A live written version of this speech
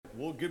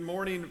Well, good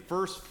morning,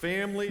 First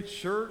Family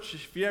Church.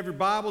 If you have your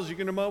Bibles, you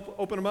can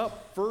open them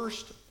up. 1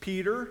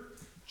 Peter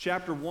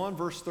chapter 1,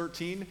 verse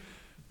 13.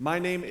 My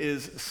name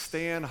is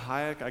Stan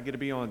Hayek. I get to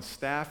be on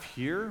staff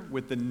here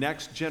with the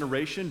Next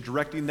Generation,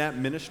 directing that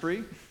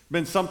ministry.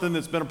 Been something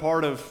that's been a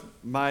part of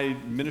my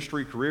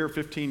ministry career,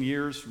 15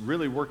 years,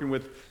 really working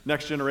with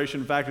Next Generation.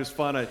 In fact, it's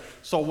fun. I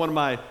saw one of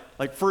my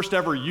first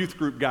ever youth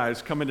group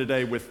guys come in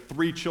today with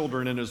 3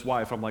 children and his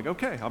wife. I'm like,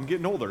 okay, I'm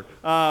getting older.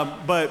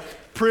 But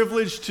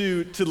privileged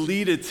to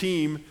lead a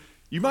team.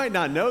 You might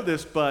not know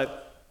this,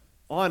 but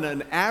on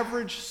an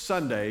average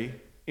Sunday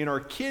in our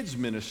kids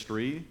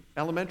ministry,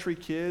 elementary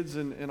kids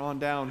and on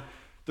down,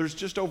 there's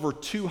just over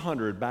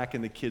 200 back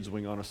in the kids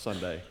wing on a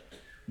Sunday.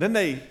 Then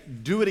they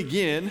do it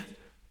again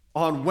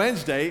on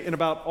Wednesday, and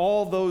about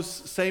all those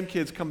same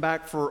kids come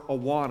back for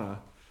Awana.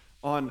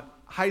 On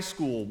high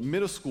school,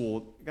 middle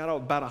school, got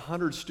about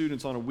 100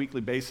 students on a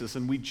weekly basis,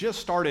 and we just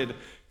started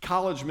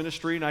college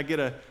ministry, and I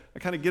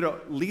kind of get to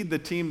lead the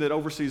team that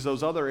oversees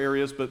those other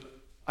areas, but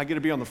I get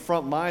to be on the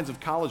front lines of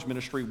college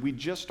ministry. We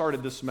just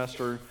started this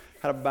semester,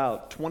 had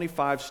about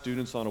 25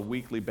 students on a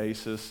weekly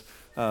basis.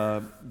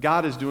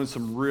 God is doing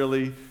some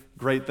really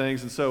great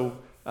things, and so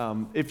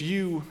if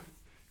you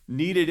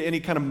needed any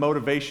kind of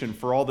motivation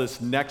for all this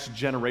Next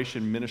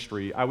Generation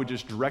ministry, I would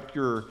just direct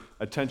your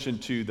attention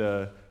to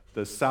the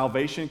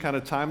salvation kind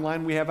of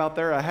timeline we have out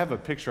there. I have a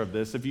picture of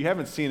this. If you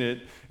haven't seen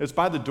it, it's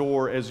by the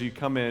door as you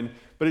come in.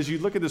 But as you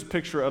look at this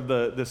picture of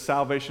the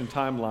salvation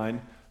timeline,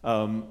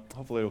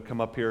 hopefully it'll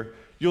come up here,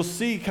 you'll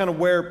see kind of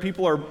where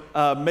people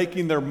are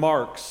making their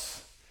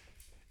marks.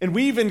 And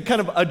we even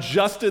kind of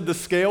adjusted the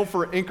scale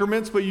for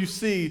increments, but you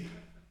see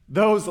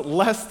those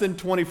less than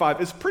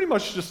 25, it's pretty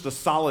much just a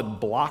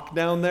solid block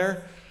down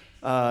there.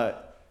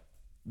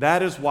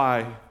 That is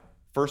why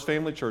First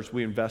Family Church,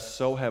 we invest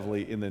so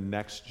heavily in the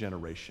next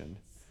generation.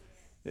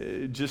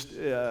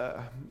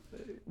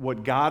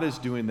 What God is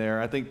doing there,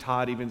 I think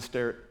Todd even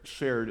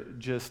shared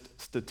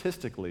just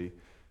statistically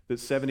that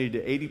 70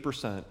 to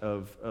 80%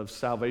 of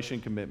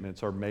salvation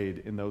commitments are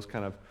made in those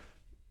kind of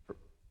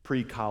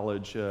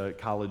pre-college,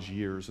 college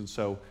years. And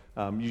so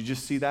you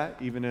just see that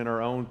even in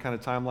our own kind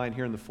of timeline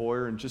here in the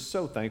foyer, and just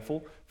so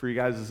thankful for you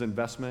guys'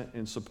 investment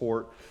and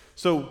support.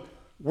 So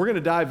we're going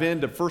to dive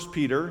into 1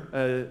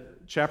 Peter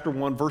chapter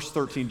 1, verse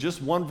 13.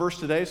 Just one verse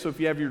today, so if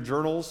you have your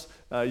journals,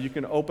 you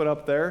can open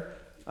up there.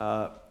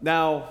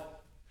 Now,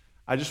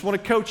 I just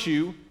want to coach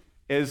you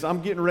as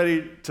I'm getting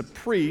ready to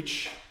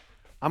preach.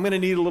 I'm going to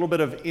need a little bit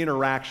of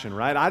interaction,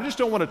 right? I just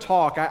don't want to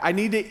talk. I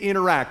need to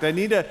interact. I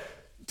need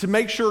to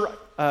make sure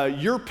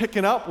you're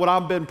picking up what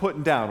I've been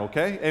putting down,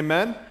 okay?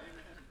 Amen?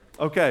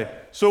 Okay,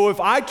 so if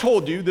I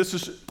told you, this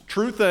is a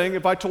true thing,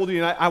 if I told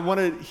you, and I want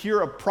to hear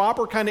a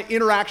proper kind of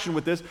interaction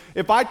with this,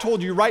 if I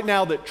told you right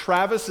now that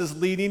Travis is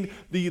leading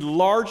the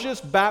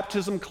largest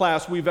baptism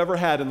class we've ever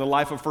had in the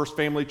life of First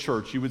Family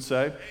Church, you would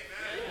say?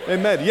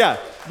 Amen. Yeah,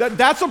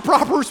 that's a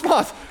proper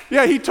response.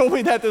 Yeah, he told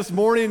me that this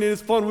morning, and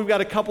it's fun. We've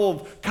got a couple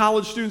of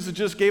college students that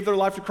just gave their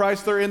life to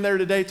Christ. They're in there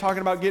today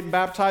talking about getting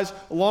baptized,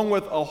 along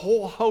with a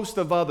whole host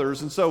of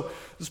others. And so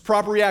this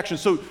proper reaction.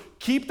 So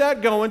keep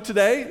that going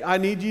today. I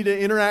need you to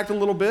interact a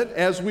little bit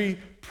as we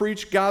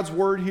preach God's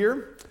word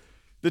here.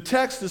 The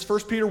text is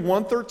 1 Peter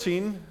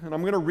 1:13, and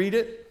I'm going to read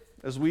it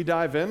as we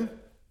dive in.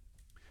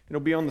 It'll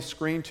be on the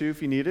screen too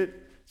if you need it.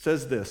 It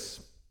says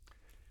this: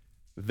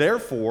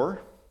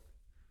 "Therefore,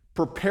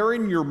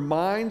 preparing your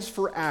minds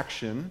for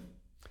action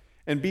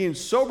and being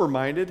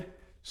sober-minded,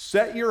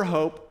 set your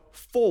hope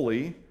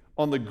fully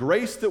on the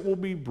grace that will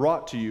be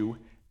brought to you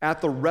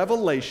at the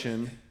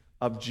revelation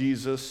of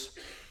Jesus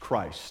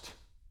Christ."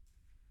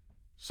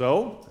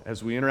 So,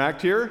 as we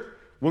interact here,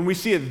 when we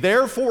see it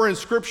therefore in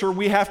Scripture,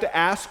 we have to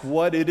ask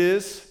what it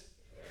is.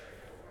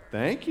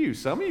 Thank you.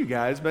 Some of you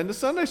guys been to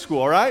Sunday school,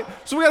 all right?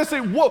 So we got to say,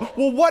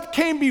 what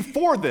came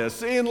before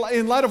this? In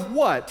light of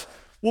what?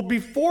 Well,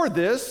 before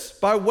this,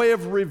 by way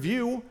of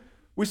review,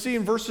 we see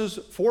in verses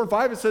 4 and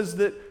 5, it says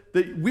that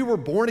we were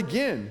born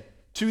again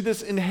to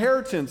this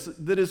inheritance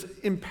that is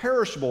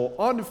imperishable,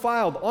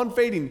 undefiled,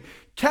 unfading,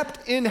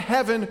 kept in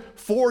heaven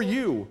for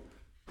you,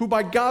 who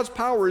by God's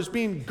power is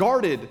being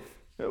guarded.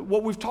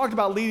 What we've talked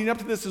about leading up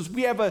to this is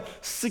we have a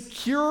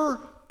secure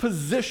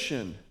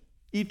position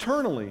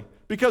eternally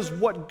because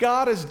what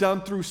God has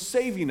done through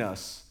saving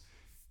us.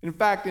 In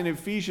fact, in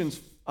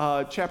Ephesians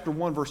chapter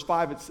 1, verse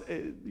 5,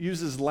 it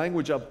uses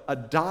language of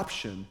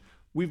adoption.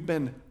 We've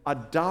been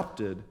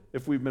adopted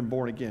if we've been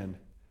born again.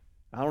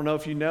 I don't know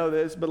if you know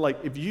this, but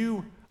if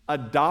you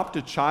adopt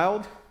a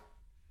child,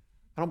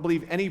 I don't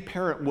believe any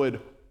parent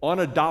would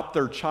unadopt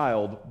their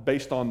child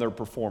based on their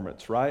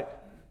performance, right?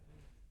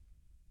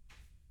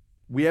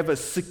 We have a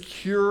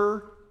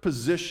secure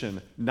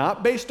position,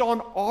 not based on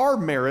our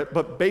merit,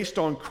 but based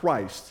on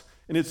Christ.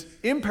 And it's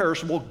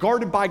imperishable,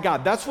 guarded by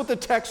God. That's what the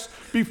text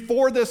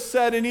before this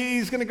said. And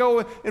he's going to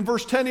go in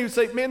verse 10, he would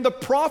say, man, the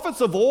prophets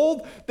of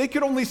old, they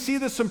could only see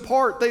this in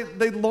part.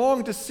 They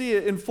long to see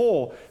it in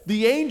full.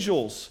 The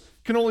angels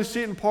can only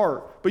see it in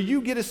part, but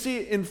you get to see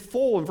it in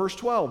full in verse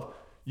 12.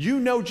 You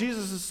know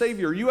Jesus as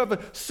Savior. You have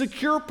a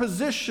secure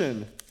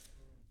position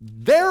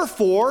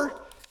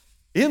Therefore,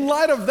 in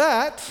light of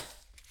that,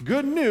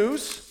 good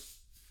news,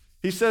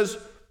 he says,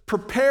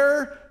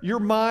 prepare your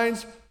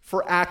minds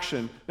for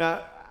action.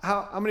 Now,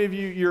 how many of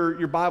you,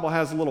 your Bible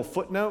has a little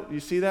footnote? You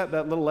see that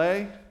little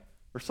A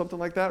or something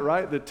like that,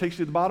 right? That takes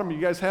you to the bottom. You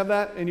guys have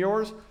that in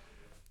yours?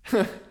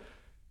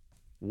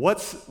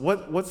 What's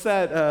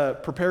that,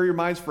 prepare your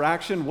minds for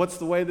action? What's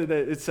the way that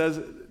it says?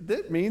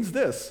 It means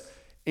this.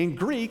 In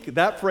Greek,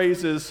 that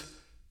phrase is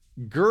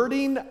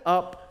girding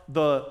up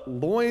the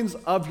loins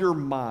of your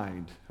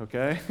mind,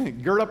 okay?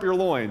 Gird up your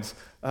loins.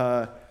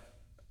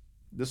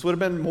 This would have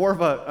been more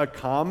of a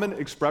common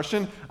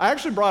expression. I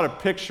actually brought a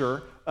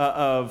picture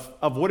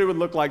of what it would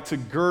look like to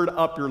gird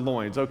up your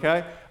loins,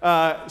 okay?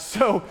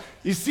 So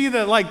you see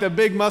the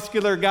big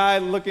muscular guy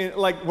looking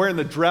like wearing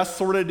the dress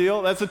sort of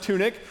deal? That's a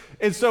tunic.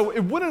 And so it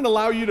wouldn't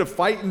allow you to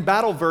fight in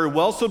battle very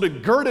well. So to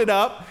gird it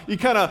up, you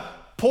kind of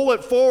pull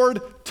it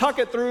forward, tuck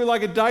it through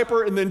like a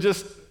diaper, and then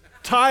just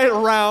tie it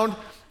around.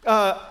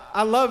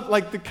 I love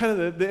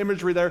the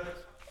imagery there. I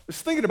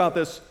was thinking about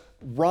this.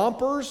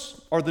 Rompers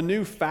are the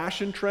new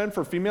fashion trend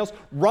for females.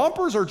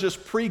 Rompers are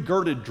just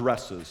pre-girded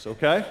dresses,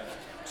 okay?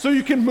 So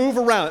you can move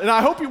around. And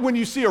I hope when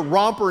you see a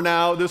romper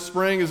now this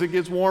spring as it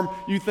gets warm,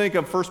 you think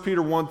of 1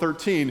 Peter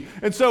 1:13.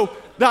 And so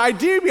the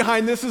idea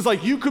behind this is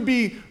you could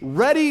be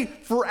ready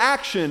for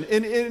action.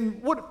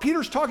 And what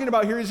Peter's talking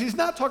about here is he's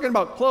not talking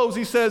about clothes.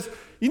 He says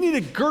you need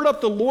to gird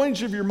up the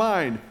loins of your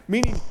mind,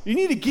 meaning you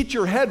need to get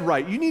your head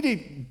right. You need to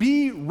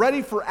be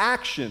ready for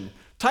action.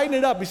 Tighten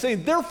it up. He's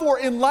saying, therefore,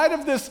 in light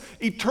of this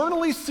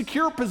eternally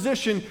secure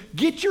position,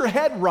 get your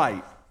head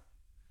right.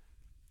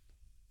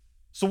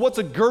 So what's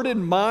a girded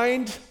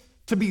mind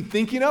to be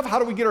thinking of? How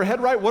do we get our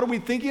head right? What are we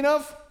thinking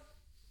of?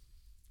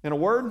 In a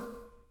word,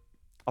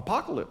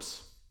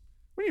 apocalypse.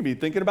 We need to be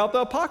thinking about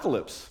the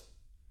apocalypse.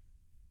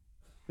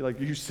 You're like,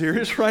 are you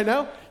serious right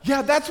now?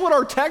 Yeah, that's what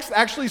our text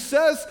actually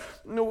says.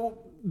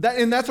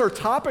 And that's our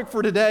topic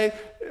for today.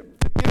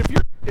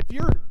 If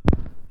you're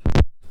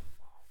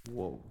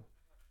whoa.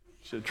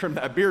 Should have trimmed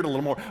that beard a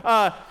little more.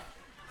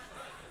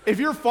 If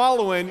you're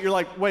following, you're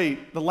like,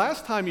 wait, the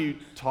last time you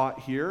taught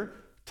here,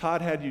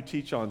 Todd had you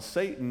teach on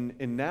Satan,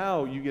 and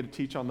now you get to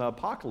teach on the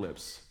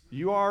apocalypse.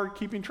 You are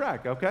keeping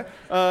track, okay?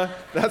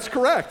 That's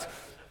correct.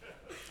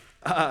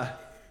 But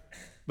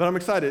I'm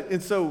excited.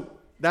 And so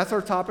that's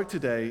our topic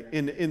today.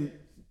 In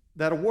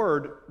that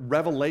word,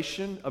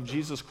 revelation of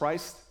Jesus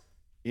Christ,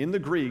 in the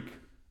Greek,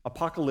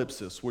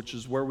 apocalypsis, which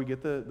is where we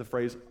get the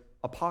phrase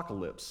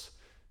apocalypse.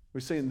 We're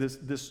saying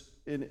this.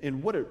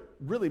 And what it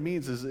really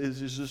means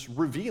is just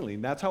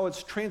revealing. That's how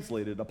it's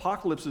translated.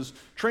 Apocalypse is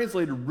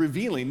translated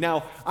revealing.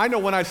 Now, I know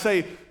when I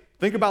say,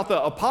 think about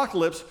the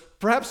apocalypse,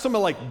 perhaps some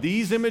of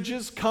these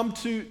images come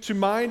to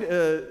mind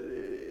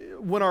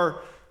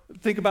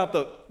think about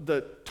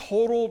the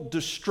total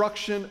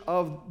destruction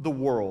of the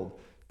world.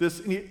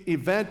 This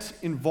event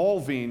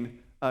involving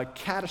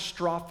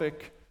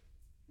catastrophic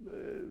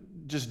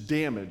just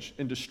damage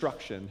and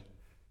destruction.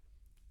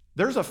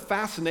 There's a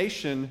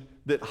fascination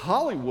that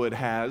Hollywood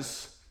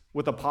has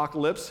with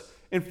apocalypse.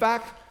 In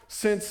fact,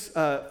 since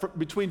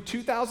between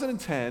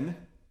 2010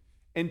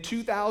 and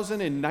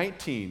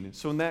 2019,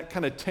 so in that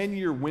kind of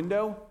 10-year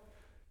window,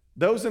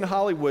 those in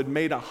Hollywood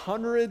made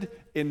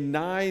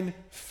 109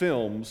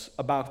 films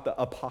about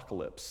the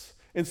apocalypse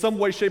in some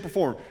way, shape, or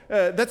form.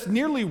 That's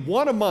nearly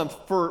one a month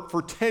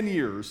for 10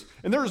 years.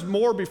 And there's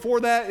more before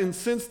that and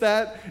since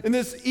that. And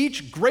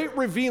each great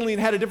revealing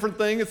had a different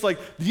thing. It's like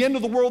the end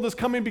of the world is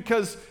coming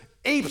because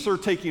apes are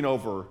taking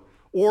over,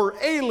 or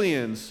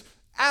aliens,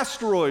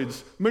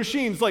 asteroids,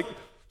 machines,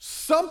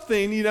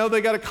 something,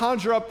 they got to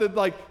conjure up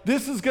that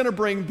this is going to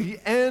bring the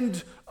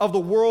end of the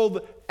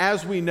world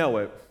as we know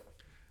it.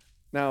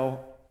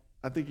 Now,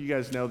 I think you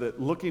guys know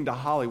that looking to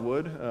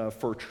Hollywood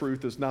for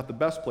truth is not the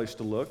best place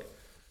to look,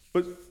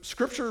 but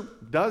Scripture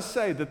does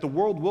say that the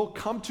world will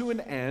come to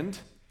an end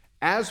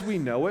as we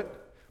know it,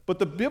 but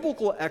the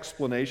biblical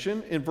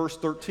explanation in verse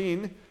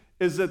 13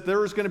 is that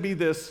there is going to be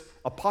this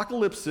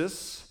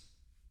apocalypsis,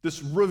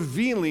 this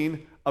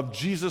revealing of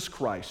Jesus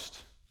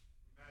Christ.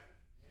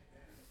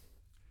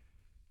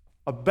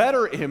 A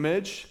better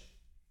image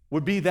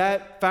would be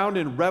that found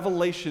in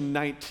Revelation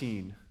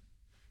 19.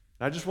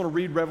 I just want to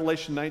read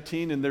Revelation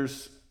 19, and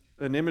there's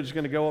an image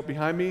going to go up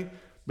behind me.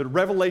 But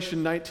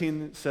Revelation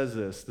 19 says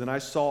this: Then I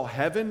saw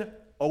heaven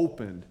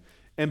opened,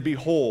 and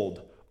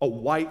behold, a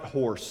white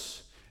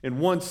horse, and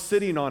one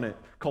sitting on it,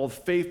 called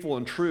Faithful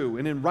and True,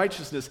 and in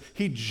righteousness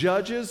he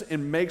judges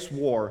and makes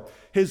war.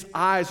 His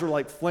eyes are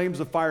like flames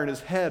of fire, and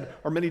his head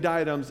are many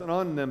diadems, and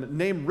on them a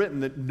name written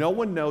that no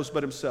one knows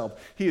but himself.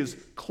 He is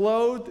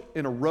clothed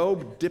in a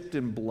robe dipped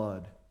in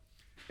blood,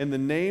 and the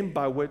name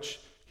by which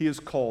he is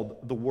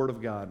called the Word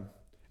of God.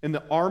 And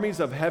the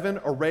armies of heaven,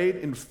 arrayed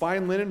in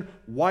fine linen,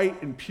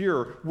 white and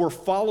pure, were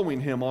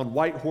following him on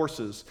white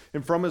horses.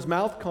 And from his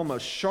mouth come a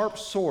sharp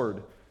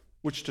sword,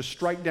 which to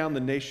strike down the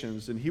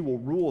nations, and he will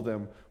rule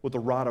them with a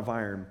rod of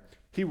iron.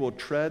 He will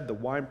tread the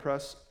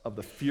winepress of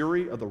the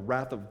fury of the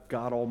wrath of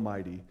God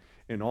Almighty.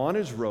 And on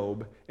his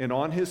robe and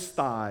on his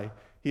thigh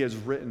he has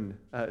written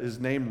his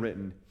name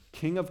written,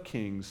 King of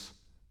kings,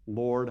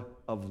 Lord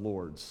of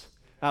lords.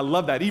 I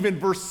love that. Even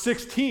verse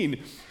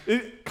 16,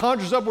 it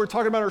conjures up, we're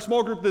talking about our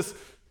small group, this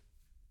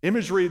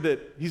imagery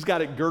that he's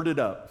got it girded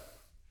up.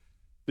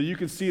 That you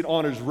can see it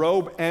on his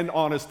robe and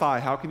on his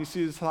thigh. How can you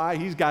see his thigh?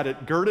 He's got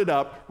it girded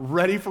up,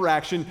 ready for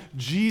action.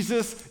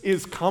 Jesus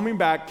is coming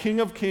back, King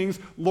of kings,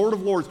 Lord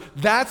of lords.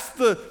 That's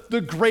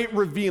the great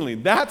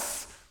revealing.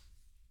 That's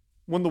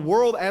when the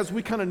world, as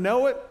we kind of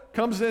know it,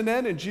 comes to an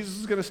end, and Jesus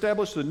is going to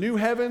establish the new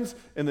heavens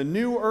and the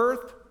new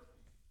earth.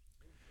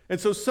 And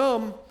so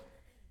some,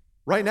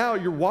 right now,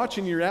 you're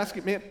watching, you're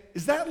asking, man,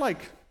 is that like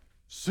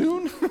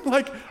soon?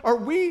 Like, are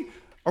we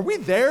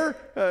there?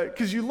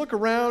 Because you look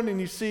around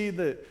and you see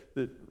that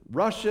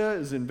Russia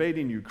is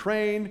invading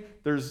Ukraine.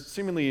 There's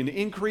seemingly an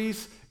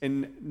increase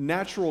in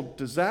natural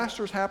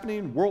disasters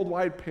happening,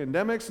 worldwide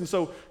pandemics. And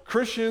so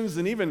Christians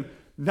and even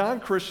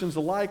non-Christians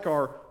alike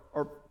are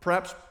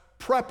perhaps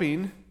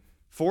prepping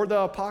for the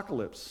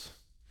apocalypse,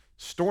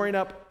 storing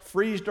up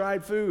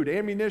freeze-dried food,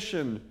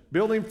 ammunition,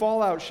 building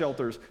fallout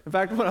shelters. In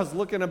fact, when I was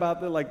looking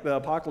about the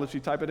apocalypse, you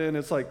type it in,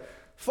 it's like,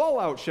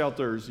 fallout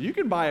shelters. You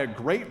can buy a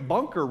great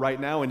bunker right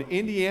now in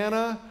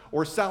Indiana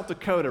or South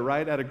Dakota,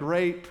 right, at a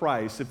great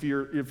price if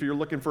you're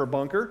looking for a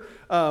bunker.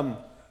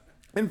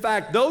 In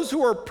fact, those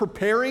who are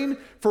preparing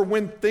for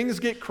when things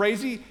get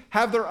crazy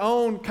have their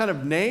own kind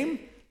of name,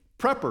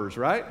 preppers,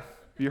 right? Have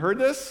you heard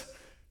this?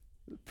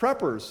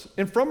 Preppers.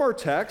 And from our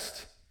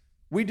text,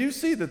 we do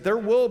see that there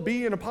will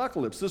be an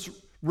apocalypse. This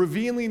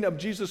revealing of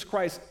Jesus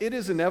Christ, it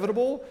is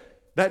inevitable.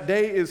 That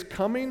day is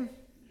coming.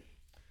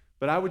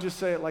 But I would just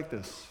say it like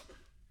this.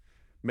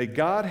 May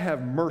God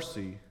have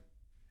mercy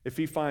if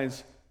he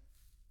finds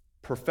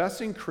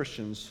professing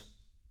Christians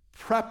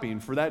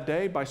prepping for that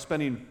day by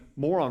spending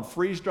more on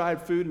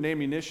freeze-dried food and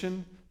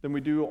ammunition than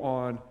we do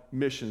on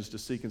missions to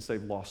seek and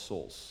save lost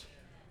souls.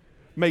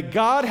 May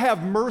God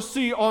have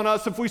mercy on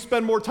us if we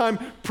spend more time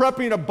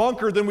prepping a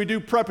bunker than we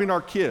do prepping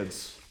our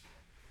kids.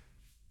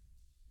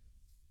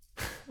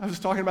 I was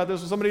talking about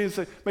this with somebody and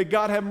said, may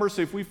God have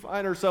mercy if we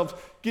find ourselves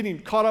getting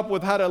caught up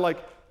with how to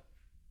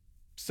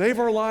save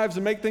our lives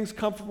and make things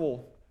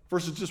comfortable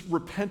versus just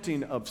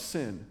repenting of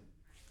sin.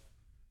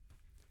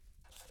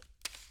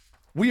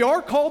 We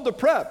are called to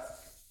prep,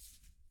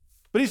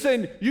 but he's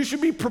saying you should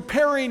be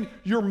preparing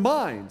your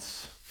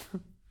minds.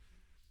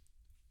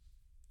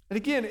 And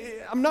again,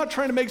 I'm not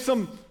trying to make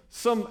some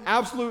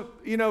absolute,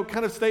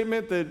 kind of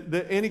statement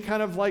that any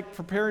kind of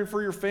preparing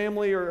for your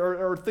family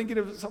or thinking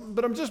of something,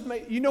 but I'm just,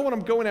 what I'm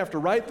going after,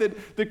 right?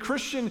 That the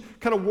Christian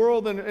kind of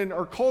world and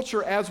our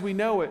culture as we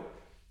know it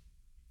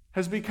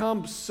has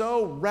become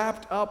so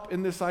wrapped up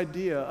in this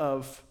idea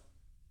of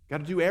got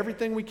to do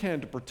everything we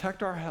can to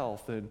protect our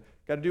health and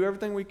got to do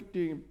everything we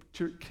can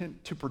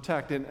to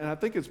protect. And I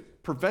think it's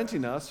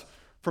preventing us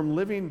from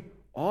living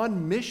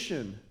on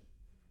mission,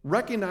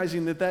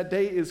 recognizing that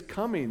day is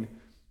coming.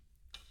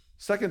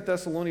 2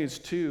 Thessalonians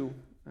 2,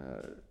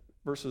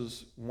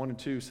 verses 1 and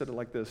 2 said it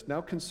like this.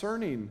 Now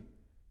concerning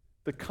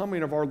the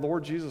coming of our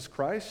Lord Jesus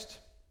Christ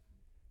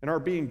and our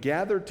being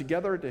gathered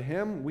together to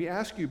him, we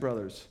ask you,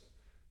 brothers,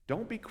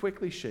 don't be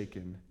quickly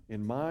shaken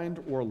in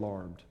mind or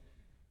alarmed.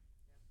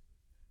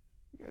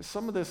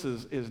 Some of this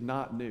is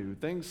not new.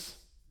 Things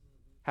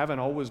haven't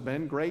always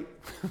been great.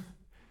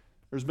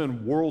 There's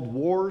been world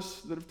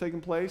wars that have taken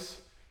place.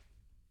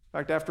 In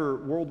fact, after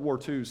World War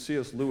II,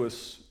 C.S.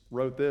 Lewis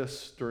wrote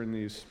this during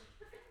these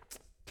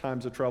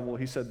times of trouble.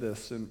 He said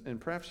this, and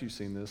perhaps you've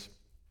seen this.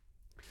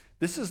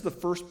 This is the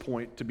first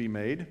point to be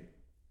made,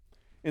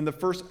 and the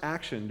first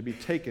action to be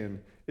taken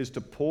is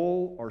to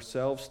pull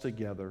ourselves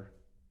together.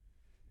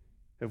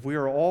 If we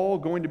are all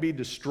going to be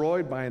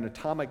destroyed by an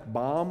atomic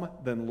bomb,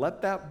 then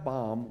let that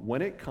bomb,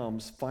 when it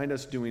comes, find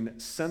us doing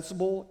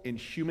sensible and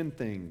human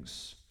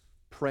things,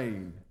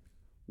 praying,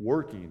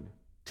 working,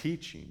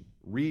 teaching,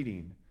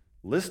 reading,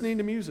 listening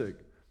to music,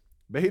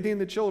 bathing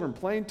the children,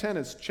 playing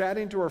tennis,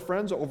 chatting to our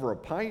friends over a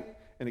pint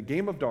and a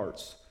game of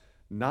darts,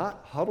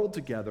 not huddled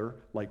together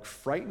like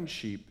frightened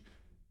sheep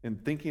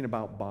and thinking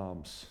about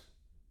bombs.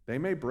 They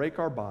may break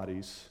our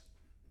bodies,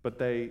 but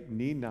they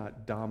need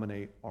not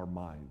dominate our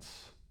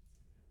minds.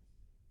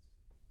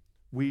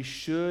 We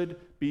should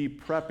be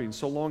prepping,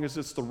 so long as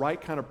it's the right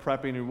kind of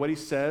prepping. And what he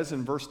says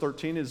in verse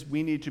 13 is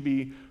we need to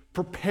be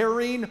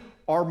preparing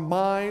our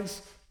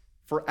minds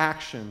for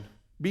action,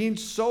 being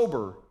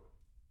sober.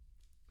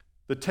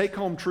 The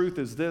take-home truth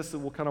is this that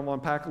we'll kind of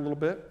unpack a little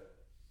bit,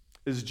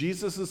 is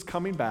Jesus is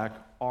coming back.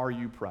 Are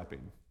you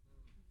prepping?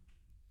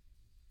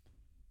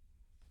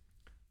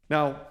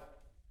 Now,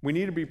 we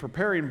need to be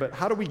preparing, but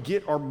how do we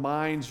get our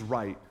minds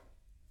right?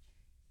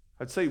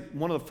 I'd say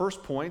one of the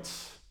first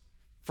points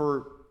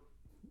for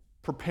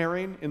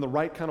preparing in the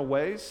right kind of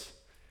ways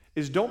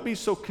is don't be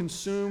so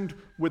consumed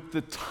with the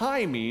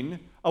timing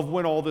of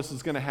when all this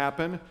is going to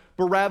happen,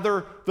 but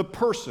rather the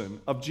person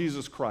of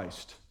Jesus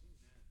Christ.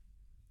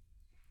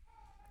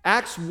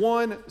 Acts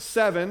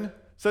 1:7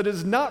 said, it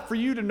is not for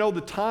you to know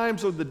the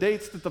times or the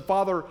dates that the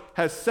Father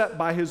has set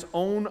by his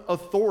own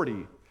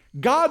authority.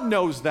 God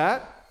knows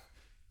that.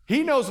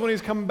 He knows when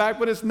he's coming back,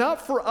 but it's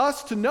not for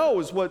us to know,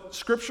 is what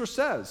Scripture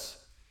says.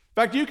 In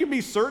fact, you can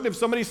be certain if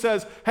somebody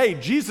says, hey,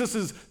 Jesus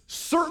is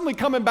certainly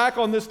coming back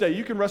on this day,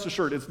 you can rest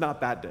assured it's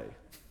not that day.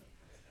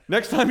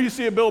 Next time you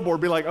see a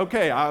billboard, be like,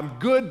 okay, I'm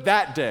good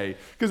that day.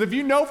 Because if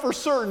you know for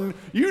certain,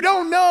 you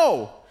don't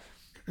know.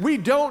 We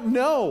don't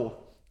know.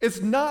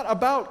 It's not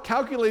about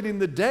calculating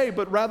the day,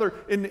 but rather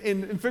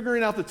in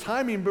figuring out the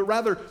timing, but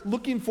rather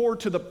looking forward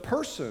to the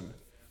person.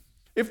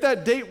 If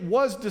that date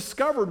was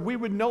discovered, we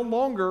would no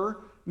longer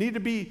need to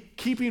be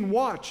keeping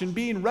watch and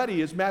being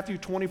ready, as Matthew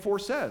 24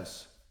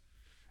 says.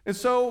 And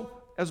so,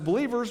 as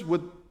believers,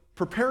 with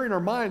preparing our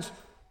minds,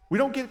 we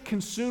don't get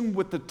consumed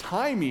with the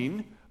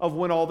timing of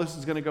when all this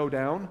is going to go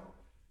down,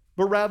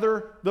 but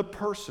rather the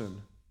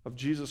person of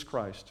Jesus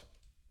Christ.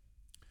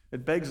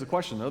 It begs the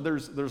question, though,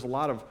 there's a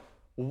lot of,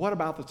 well, what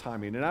about the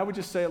timing? And I would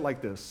just say it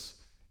like this.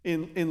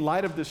 In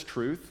light of this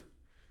truth,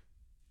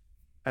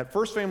 at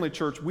First Family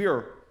Church, we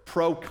are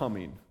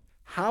pro-coming.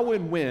 How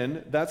and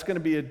when, that's going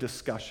to be a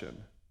discussion.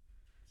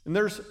 And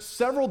there's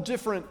several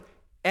different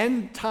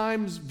end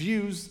times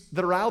views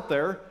that are out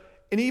there.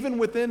 And even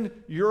within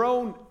your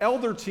own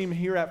elder team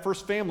here at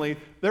First Family,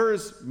 there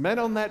is men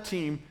on that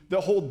team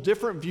that hold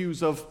different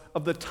views of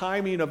the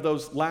timing of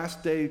those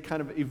last day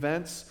kind of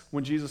events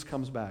when Jesus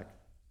comes back.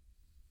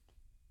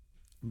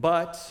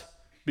 But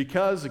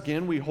because,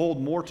 again, we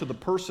hold more to the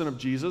person of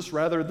Jesus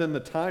rather than the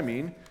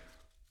timing,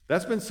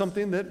 that's been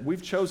something that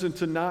we've chosen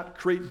to not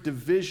create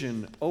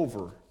division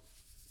over.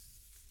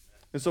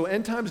 And so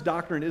end times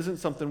doctrine isn't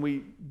something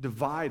we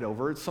divide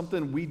over, it's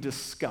something we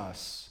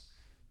discuss.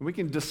 And we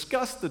can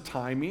discuss the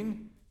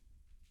timing,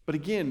 but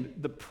again,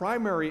 the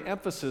primary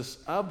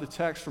emphasis of the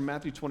text from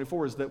Matthew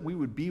 24 is that we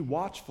would be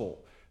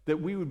watchful, that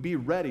we would be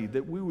ready,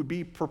 that we would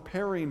be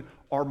preparing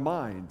our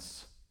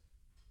minds.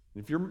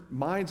 If your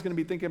mind's going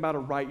to be thinking about it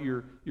right,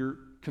 you're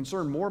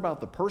concerned more about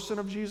the person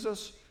of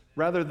Jesus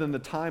rather than the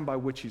time by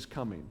which he's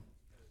coming.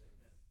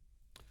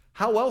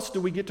 How else do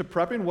we get to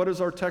prepping? What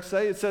does our text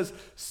say? It says,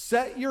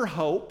 set your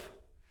hope.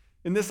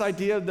 And this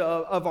idea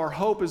of our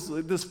hope is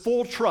this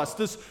full trust,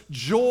 this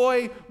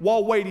joy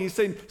while waiting. He's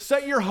saying,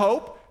 set your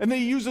hope. And then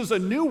he uses a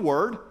new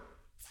word,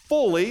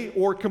 fully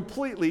or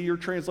completely, your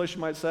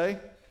translation might say.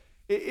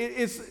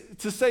 It's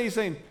to say, he's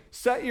saying,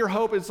 set your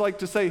hope. It's like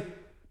to say,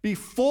 be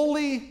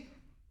fully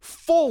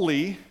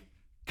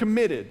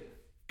committed,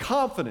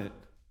 confident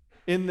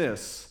in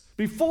this.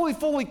 Be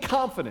fully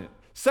confident.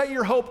 Set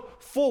your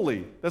hope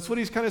fully. That's what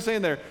he's kind of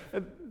saying there.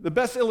 The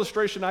best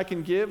illustration I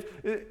can give,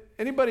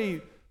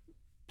 anybody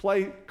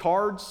play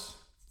cards?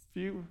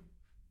 Few?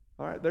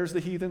 All right, there's the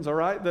heathens, all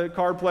right? The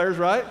card players,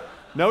 right?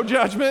 No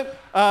judgment.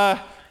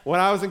 When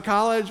I was in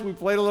college, we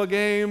played a little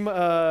game,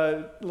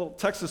 little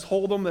Texas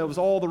Hold'em. That was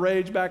all the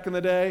rage back in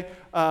the day.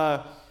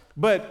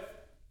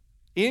 But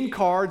in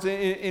cards,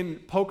 in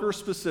poker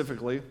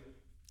specifically,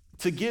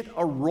 to get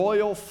a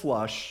royal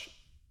flush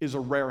is a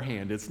rare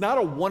hand. It's not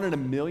a 1 in a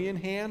million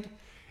hand.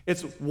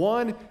 It's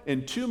 1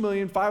 in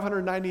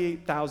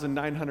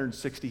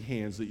 2,598,960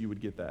 hands that you would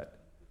get that.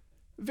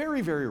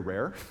 Very, very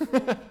rare.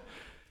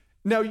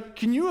 Now,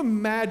 can you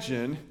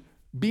imagine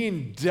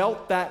being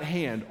dealt that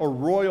hand, a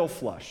royal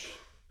flush?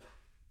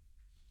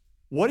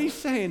 What he's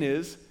saying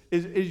is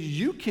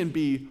you can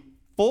be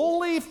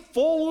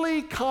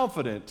fully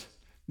confident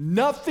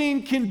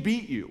nothing can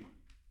beat you.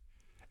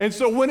 And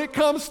so when it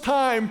comes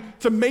time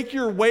to make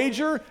your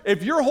wager,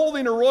 if you're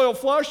holding a royal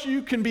flush,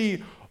 you can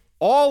be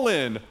all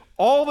in,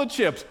 all the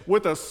chips,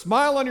 with a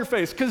smile on your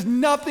face, because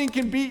nothing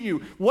can beat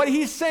you. What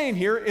he's saying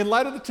here, in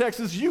light of the text,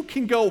 is you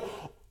can go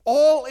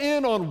all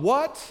in on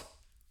what?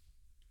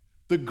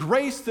 The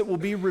grace that will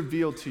be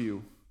revealed to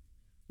you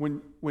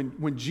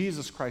when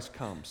Jesus Christ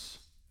comes.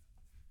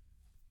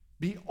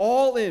 Be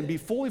all in, be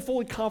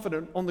fully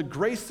confident on the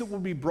grace that will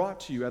be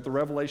brought to you at the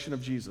revelation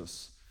of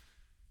Jesus.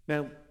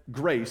 Now,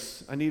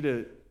 grace, I need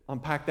to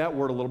unpack that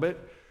word a little bit.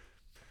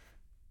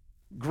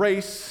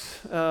 Grace,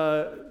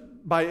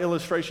 by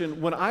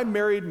illustration, when I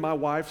married my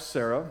wife,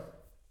 Sarah,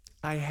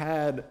 I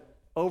had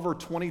over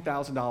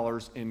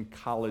 $20,000 in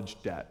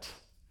college debt.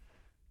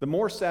 The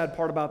more sad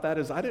part about that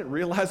is I didn't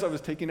realize I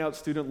was taking out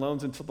student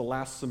loans until the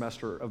last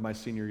semester of my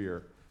senior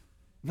year.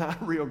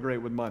 Not real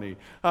great with money.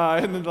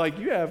 And then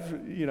you have,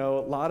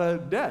 a lot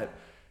of debt.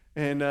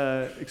 And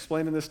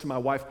explaining this to my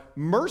wife,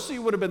 mercy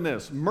would have been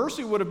this.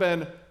 Mercy would have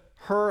been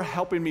her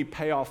helping me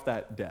pay off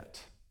that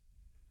debt.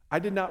 I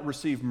did not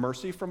receive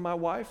mercy from my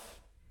wife.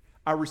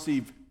 I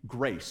received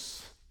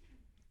grace.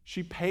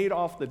 She paid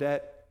off the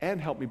debt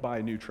and helped me buy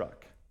a new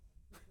truck.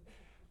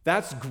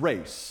 That's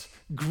grace.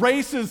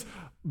 Grace is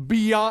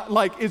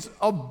beyond, it's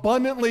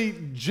abundantly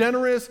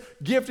generous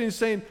gift. And he's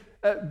saying,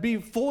 be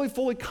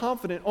fully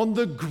confident on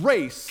the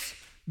grace,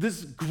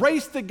 this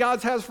grace that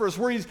God has for us,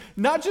 where he's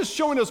not just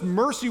showing us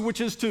mercy, which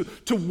is to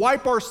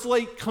wipe our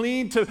slate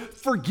clean, to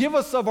forgive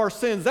us of our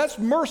sins. That's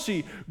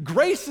mercy.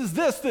 Grace is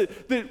this,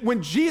 that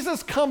when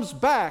Jesus comes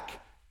back,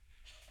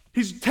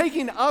 he's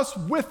taking us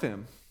with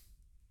him.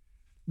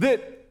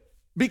 That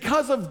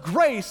because of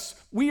grace,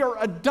 we are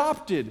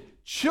adopted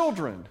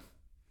children,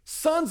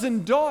 sons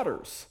and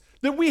daughters.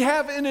 that we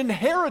have an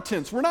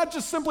inheritance. We're not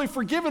just simply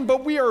forgiven,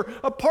 but we are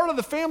a part of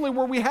the family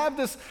where we have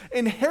this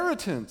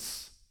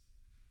inheritance.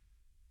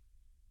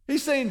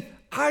 He's saying,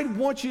 I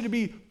want you to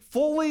be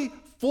fully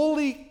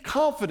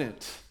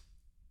confident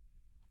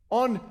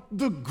on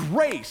the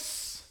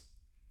grace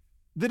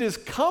that is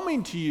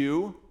coming to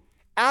you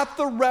at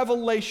the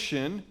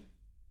revelation,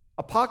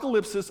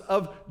 apocalypsis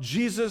of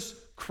Jesus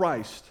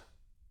Christ.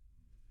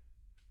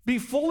 Be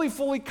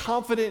fully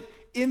confident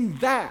in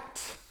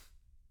that.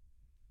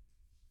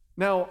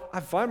 Now, I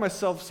find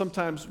myself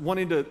sometimes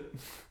wanting to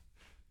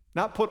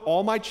not put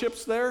all my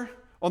chips there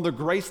on the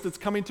grace that's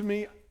coming to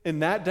me in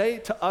that day,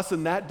 to us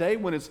in that day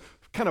when it's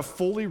kind of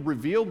fully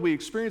revealed. We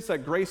experience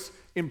that grace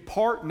in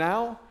part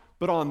now,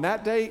 but on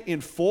that day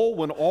in full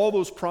when all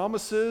those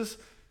promises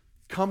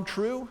come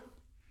true.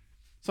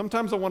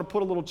 Sometimes I want to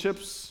put a little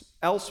chips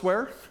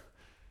elsewhere.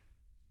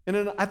 And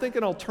then I think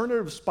an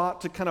alternative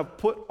spot to kind of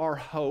put our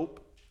hope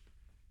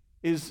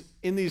is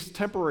in these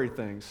temporary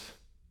things.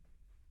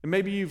 And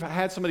maybe you've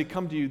had somebody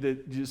come to you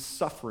that is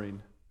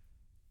suffering,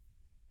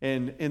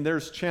 and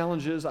there's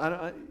challenges.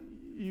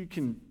 You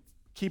can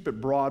keep it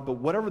broad, but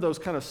whatever those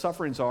kind of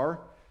sufferings are,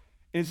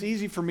 and it's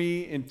easy for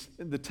me in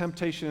the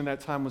temptation in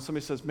that time when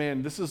somebody says,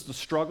 man, this is the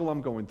struggle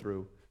I'm going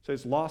through. Say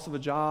it's loss of a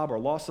job or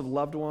loss of a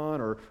loved one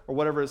or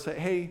whatever. Say,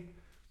 hey,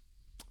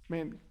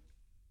 man,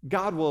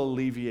 God will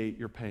alleviate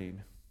your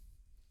pain.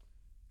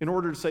 In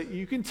order to say,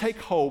 you can take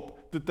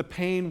hope that the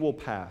pain will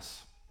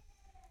pass.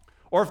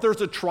 Or if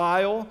there's a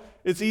trial,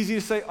 it's easy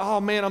to say,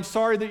 oh man, I'm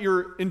sorry that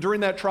you're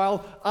enduring that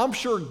trial. I'm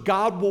sure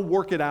God will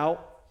work it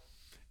out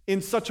in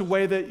such a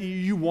way that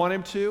you want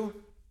him to.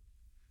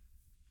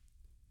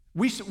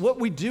 What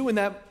we do in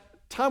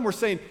that time, we're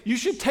saying, you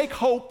should take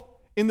hope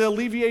in the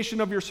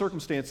alleviation of your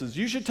circumstances.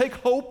 You should take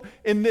hope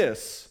in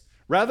this.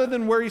 Rather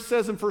than where he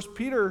says in 1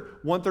 Peter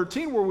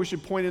 1:13, where we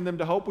should point in them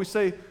to hope, we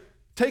say,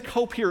 take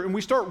hope here. And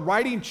we start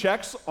writing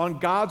checks on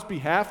God's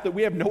behalf that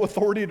we have no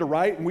authority to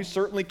write and we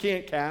certainly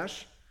can't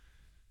cash.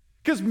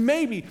 Because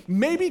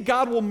maybe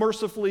God will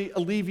mercifully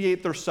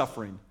alleviate their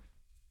suffering.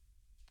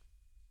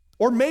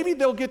 Or maybe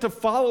they'll get to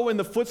follow in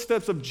the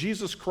footsteps of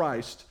Jesus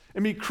Christ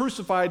and be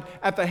crucified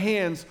at the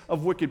hands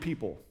of wicked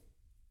people.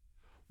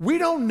 We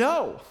don't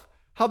know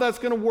how that's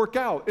going to work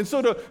out. And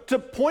so to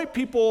point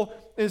people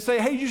and say,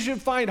 hey, you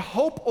should find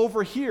hope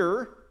over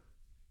here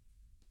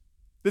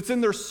that's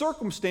in their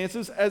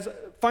circumstances as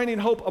finding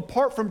hope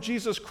apart from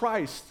Jesus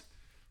Christ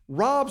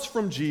robs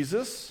from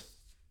Jesus,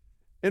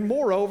 and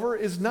moreover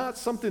is not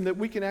something that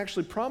we can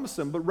actually promise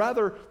them, but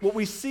rather what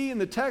we see in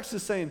the text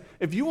is saying,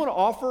 if you want to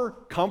offer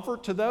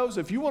comfort to those,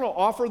 if you want to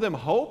offer them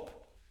hope,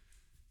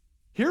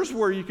 here's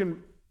where you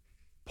can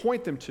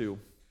point them to.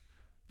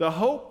 The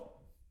hope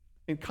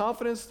and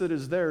confidence that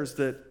is theirs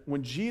that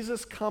when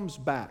Jesus comes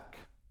back,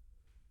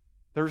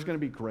 there's going to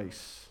be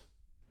grace.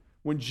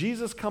 When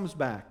Jesus comes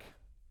back,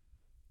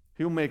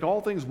 he'll make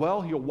all things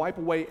well. He'll wipe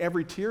away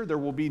every tear. There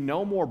will be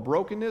no more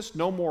brokenness,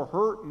 no more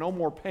hurt, no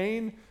more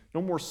pain,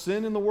 no more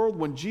sin in the world.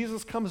 When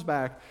Jesus comes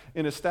back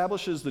and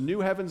establishes the new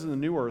heavens and the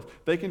new earth,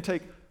 they can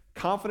take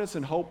confidence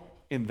and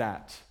hope in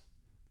that.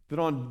 That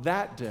on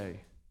that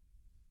day,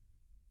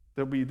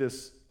 there'll be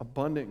this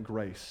abundant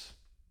grace.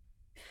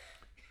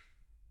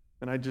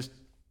 And I just,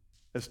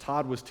 as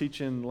Todd was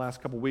teaching the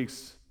last couple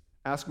weeks,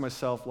 ask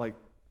myself,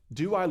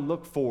 do I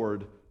look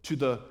forward to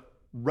the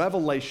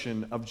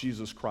revelation of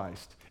Jesus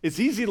Christ? It's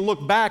easy to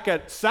look back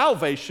at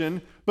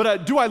salvation,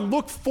 but do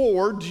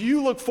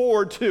you look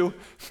forward to,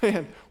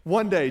 man,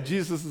 one day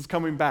Jesus is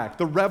coming back,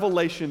 the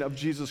revelation of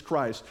Jesus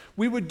Christ.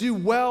 We would do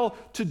well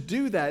to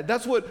do that.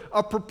 That's what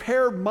a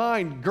prepared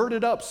mind,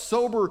 girded up,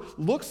 sober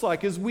looks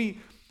like, is we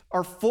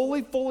are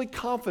fully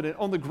confident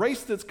on the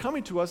grace that's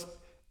coming to us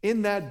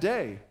in that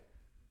day.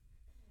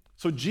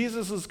 So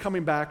Jesus is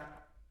coming back.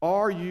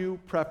 Are you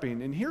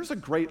prepping? And here's a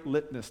great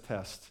litmus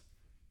test.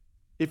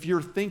 If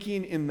you're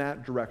thinking in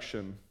that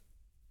direction,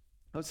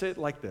 let's say it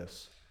like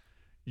this.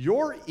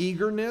 Your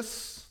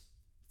eagerness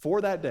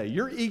for that day,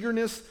 your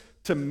eagerness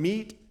to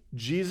meet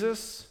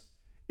Jesus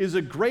is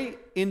a great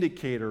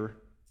indicator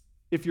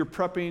if you're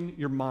prepping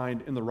your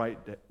mind in the right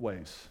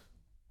ways.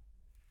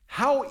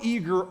 How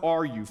eager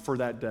are you for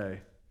that day?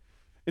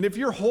 And if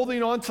you're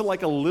holding on to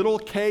like a little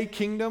K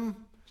kingdom,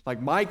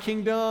 like my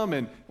kingdom,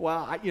 and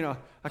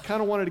I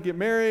kind of wanted to get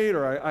married,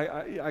 or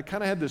I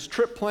kind of had this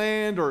trip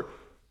planned, or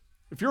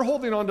if you're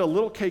holding on to a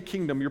little K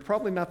kingdom, you're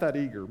probably not that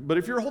eager. But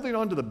if you're holding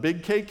on to the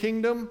big K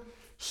kingdom,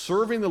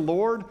 serving the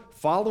Lord,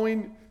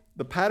 following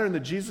the pattern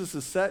that Jesus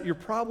has set, you're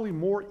probably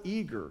more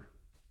eager.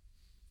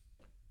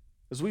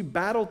 As we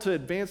battle to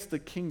advance the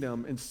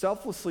kingdom and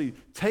selflessly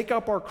take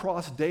up our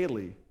cross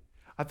daily,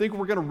 I think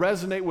we're going to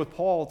resonate with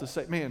Paul to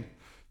say, man,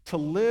 to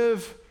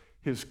live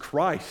is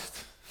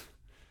Christ.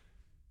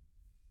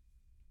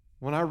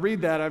 When I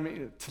read that, I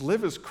mean, to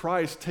live is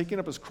Christ, taking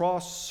up his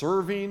cross,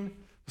 serving.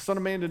 The Son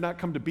of Man did not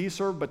come to be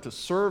served, but to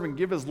serve and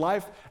give his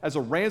life as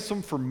a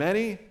ransom for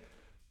many.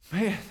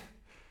 Man,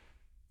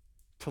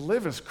 to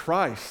live is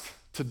Christ.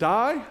 To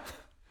die,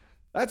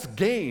 that's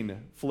gain,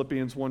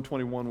 Philippians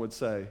 1:21 would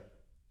say.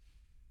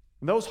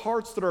 And those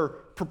hearts that are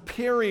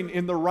preparing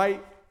in the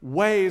right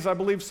ways, I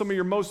believe some of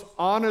your most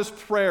honest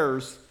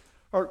prayers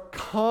are,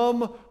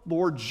 come,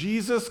 Lord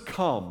Jesus,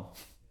 come.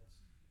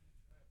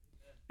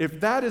 If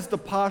that is the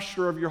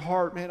posture of your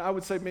heart, man, I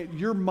would say, man,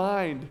 your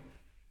mind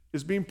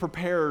is being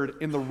prepared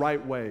in the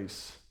right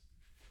ways.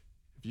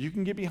 If you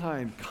can get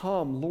behind,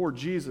 come, Lord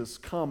Jesus,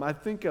 come. I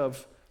think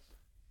of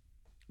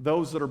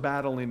those that are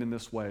battling in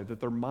this way, that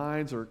their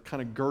minds are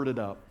kind of girded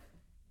up.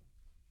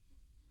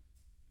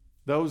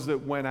 Those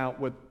that went out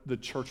with the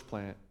church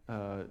plant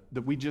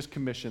that we just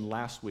commissioned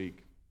last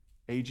week,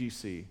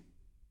 AGC.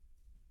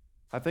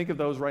 I think of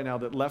those right now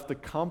that left the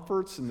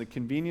comforts and the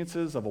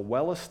conveniences of a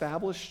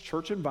well-established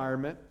church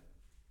environment,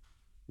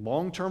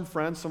 long-term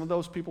friends. Some of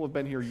those people have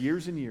been here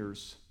years and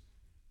years,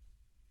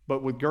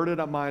 but with girded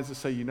up minds to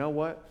say, you know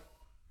what?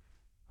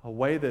 A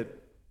way that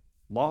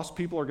lost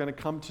people are going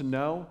to come to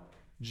know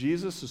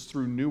Jesus is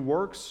through new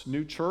works,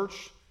 new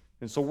church,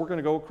 and so we're going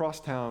to go across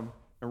town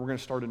and we're going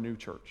to start a new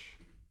church.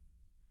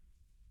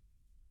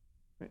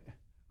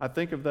 I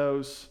think of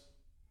those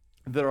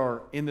that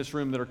are in this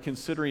room that are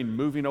considering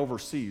moving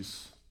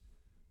overseas,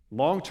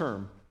 long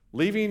term,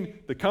 leaving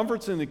the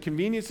comforts and the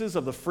conveniences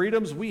of the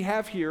freedoms we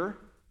have here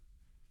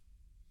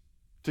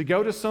to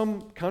go to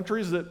some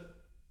countries that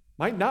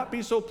might not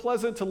be so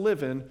pleasant to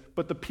live in,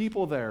 but the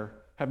people there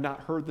have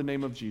not heard the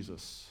name of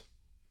Jesus.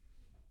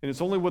 And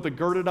it's only with a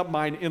girded up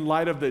mind in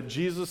light of that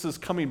Jesus is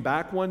coming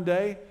back one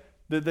day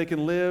that they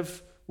can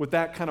live with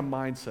that kind of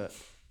mindset.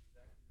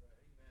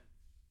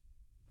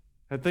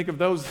 And think of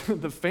those,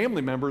 the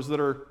family members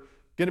that are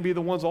going to be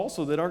the ones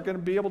also that aren't going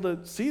to be able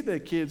to see the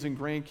kids and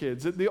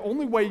grandkids. The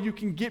only way you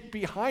can get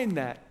behind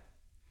that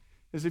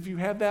is if you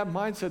have that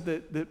mindset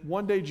that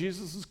one day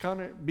Jesus is going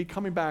to be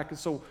coming back. And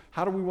so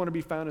how do we want to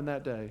be found in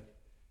that day?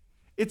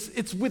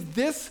 It's with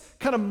this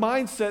kind of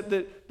mindset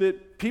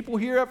that people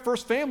here at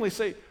First Family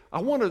say,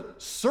 I want to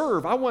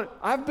serve.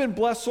 I've been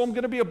blessed, so I'm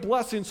going to be a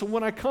blessing. So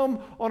when I come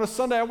on a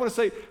Sunday, I want to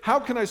say, how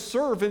can I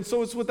serve? And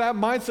so it's with that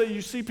mindset.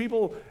 You see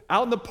people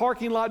out in the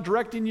parking lot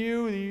directing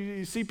you.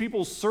 You see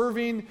people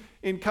serving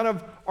in kind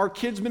of our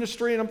kids'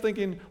 ministry. And I'm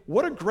thinking,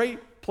 what a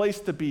great place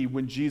to be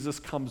when Jesus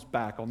comes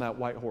back on that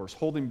white horse,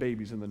 holding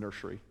babies in the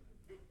nursery.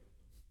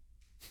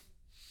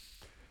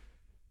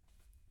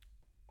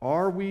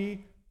 Are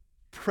we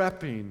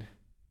prepping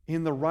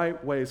in the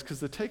right ways? Because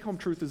the take-home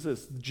truth is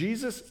this: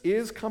 Jesus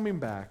is coming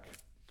back.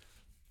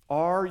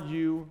 Are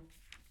you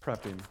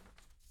prepping?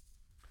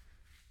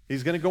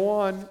 He's going to go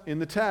on in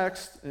the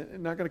text,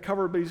 I'm not going to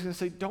cover it, but he's going to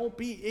say, don't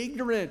be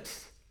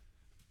ignorant.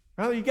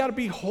 Rather, you got to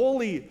be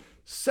holy.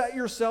 Set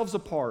yourselves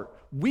apart.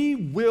 We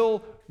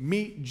will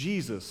meet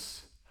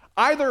Jesus.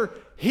 Either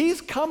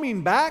he's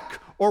coming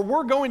back or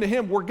we're going to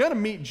him. We're going to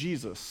meet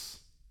Jesus.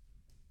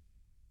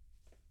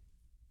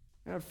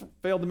 I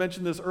failed to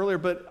mention this earlier,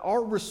 but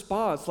our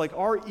response, like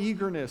our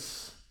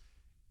eagerness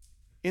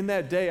in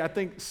that day, I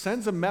think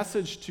sends a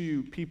message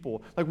to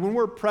people. Like when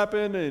we're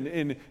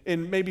prepping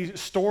and maybe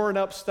storing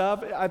up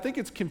stuff, I think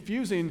it's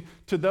confusing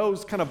to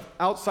those kind of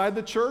outside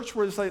the church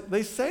where it's like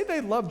they say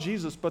they love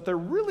Jesus, but they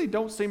really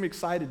don't seem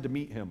excited to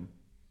meet him.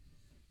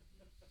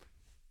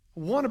 I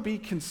want to be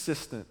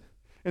consistent.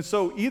 And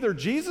so either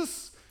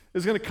Jesus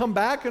is going to come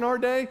back in our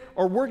day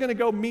or we're going to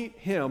go meet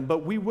him,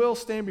 but we will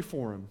stand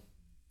before him.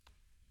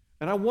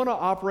 And I want to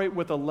operate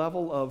with a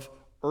level of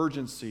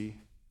urgency.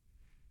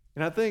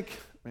 And I think,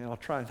 man, I'll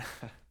try and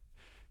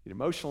get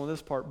emotional in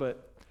this part,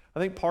 but I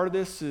think part of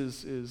this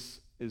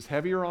is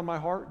heavier on my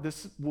heart.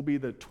 This will be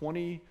the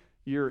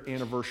 20-year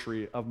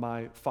anniversary of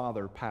my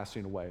father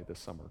passing away this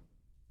summer.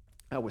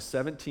 I was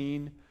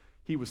 17.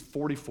 He was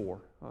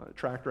 44,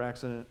 tractor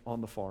accident on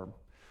the farm.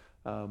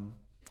 And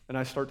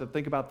I start to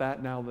think about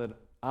that now that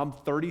I'm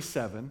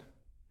 37,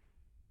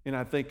 and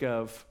I think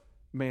of,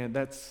 man,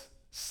 that's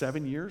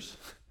 7 years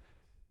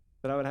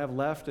that I would have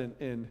left,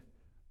 and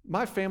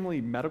my family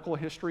medical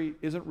history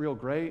isn't real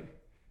great,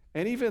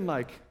 and even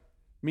like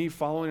me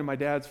following in my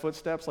dad's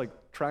footsteps, like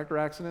tractor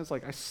accidents,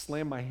 like I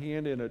slammed my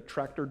hand in a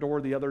tractor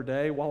door the other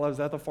day while I was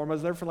at the farm. I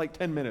was there for like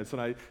 10 minutes,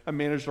 and I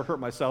managed to hurt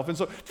myself, and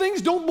so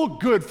things don't look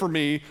good for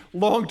me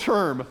long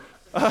term.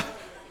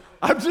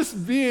 I'm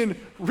just being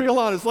real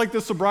honest, like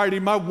the sobriety.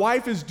 My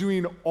wife is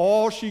doing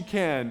all she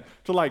can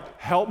to like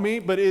help me,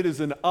 but it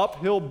is an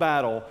uphill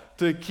battle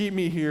to keep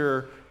me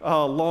here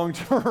long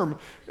term.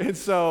 And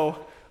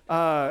so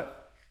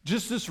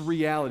just this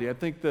reality, I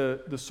think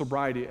the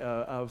sobriety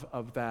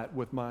of that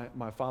with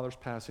my father's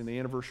passing, the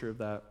anniversary of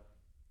that,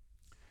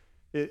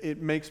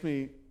 it makes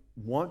me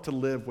want to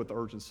live with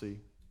urgency.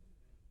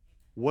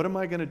 What am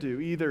I going to do?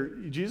 Either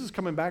Jesus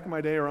coming back in my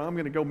day or I'm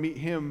going to go meet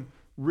him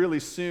really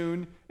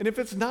soon. And if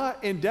it's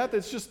not in depth,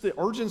 it's just the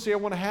urgency I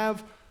want to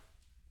have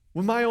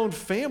with my own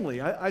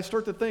family. I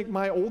start to think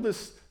my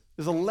oldest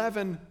is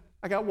 11.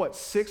 I got,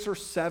 6 or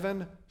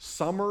 7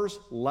 summers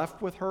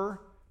left with her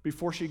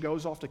before she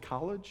goes off to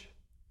college?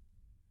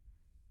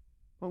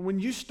 Well, when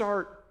you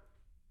start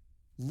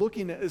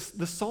looking at this,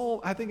 the Psalm,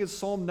 I think it's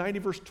Psalm 90,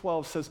 verse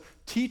 12 says,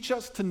 teach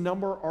us to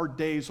number our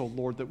days, O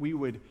Lord, that we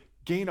would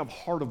gain a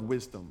heart of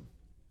wisdom.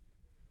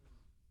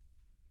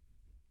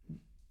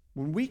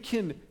 When we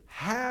can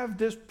have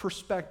this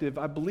perspective,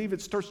 I believe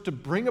it starts to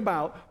bring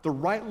about the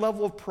right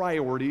level of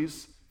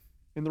priorities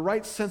and the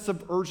right sense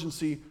of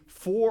urgency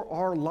for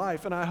our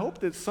life. And I hope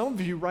that some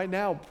of you right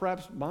now,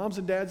 perhaps moms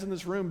and dads in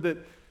this room, that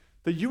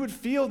you would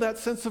feel that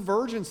sense of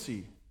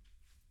urgency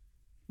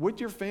with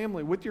your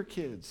family, with your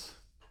kids.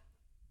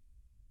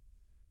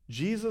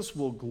 Jesus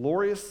will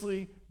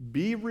gloriously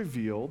be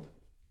revealed.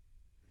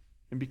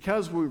 And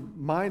because our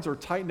minds are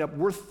tightened up,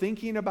 we're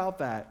thinking about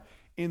that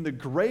in the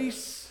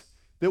grace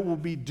that will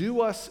be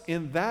due us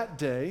in that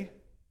day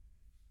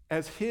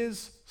as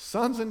his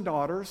sons and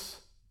daughters.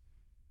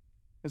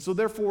 And so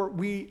therefore,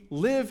 we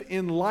live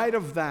in light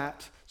of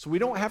that. So we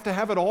don't have to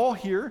have it all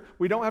here.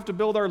 We don't have to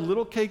build our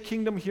little K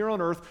kingdom here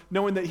on earth,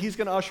 knowing that he's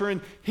going to usher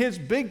in his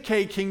big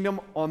K kingdom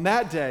on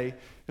that day.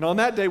 And on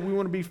that day, we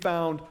want to be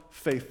found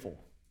faithful.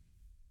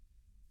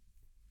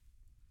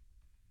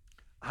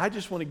 I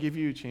just want to give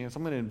you a chance.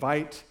 I'm going to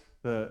invite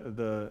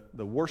the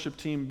worship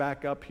team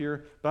back up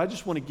here, but I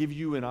just want to give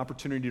you an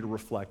opportunity to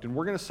reflect. And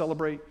we're going to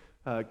celebrate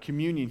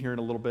communion here in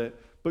a little bit.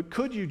 But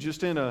could you,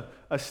 just in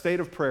a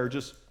state of prayer,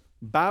 just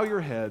bow your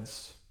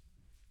heads,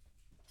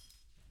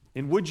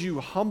 and would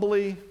you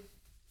humbly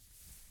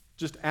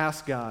just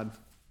ask God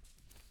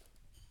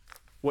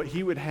what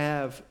he would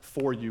have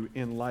for you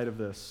in light of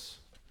this?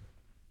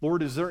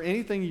 Lord, is there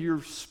anything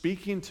you're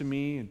speaking to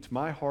me and to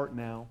my heart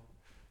now?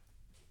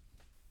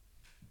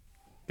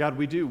 God,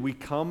 we do. We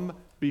come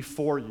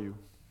before you.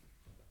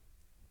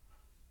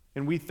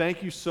 And we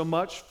thank you so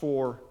much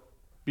for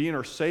being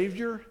our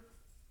Savior.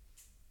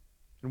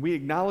 And we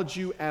acknowledge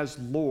you as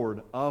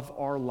Lord of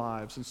our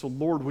lives. And so,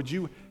 Lord, would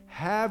you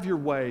have your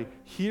way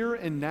here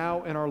and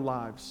now in our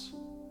lives?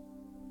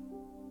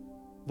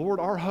 Lord,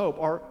 our hope,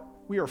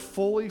 we are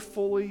fully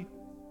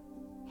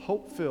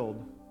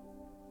hope-filled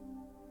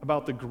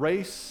about the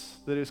grace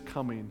that is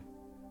coming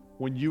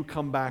when you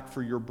come back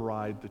for your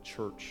bride, the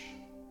church.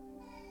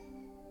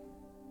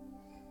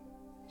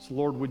 So,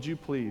 Lord, would you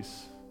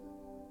please,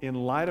 in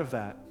light of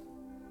that,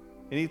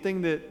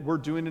 anything that we're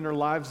doing in our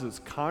lives that's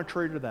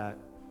contrary to that,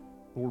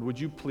 Lord, would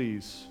you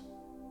please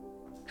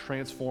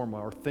transform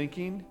our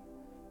thinking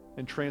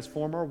and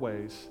transform our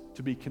ways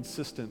to be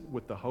consistent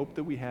with the hope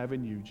that we have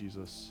in you,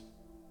 Jesus.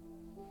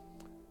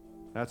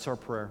 That's our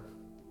prayer.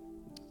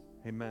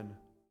 Amen.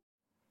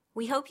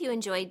 We hope you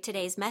enjoyed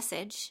today's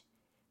message.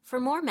 For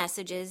more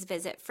messages,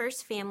 visit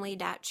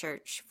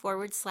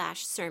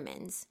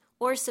firstfamily.church/sermons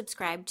or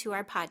subscribe to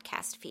our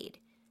podcast feed.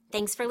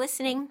 Thanks for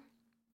listening.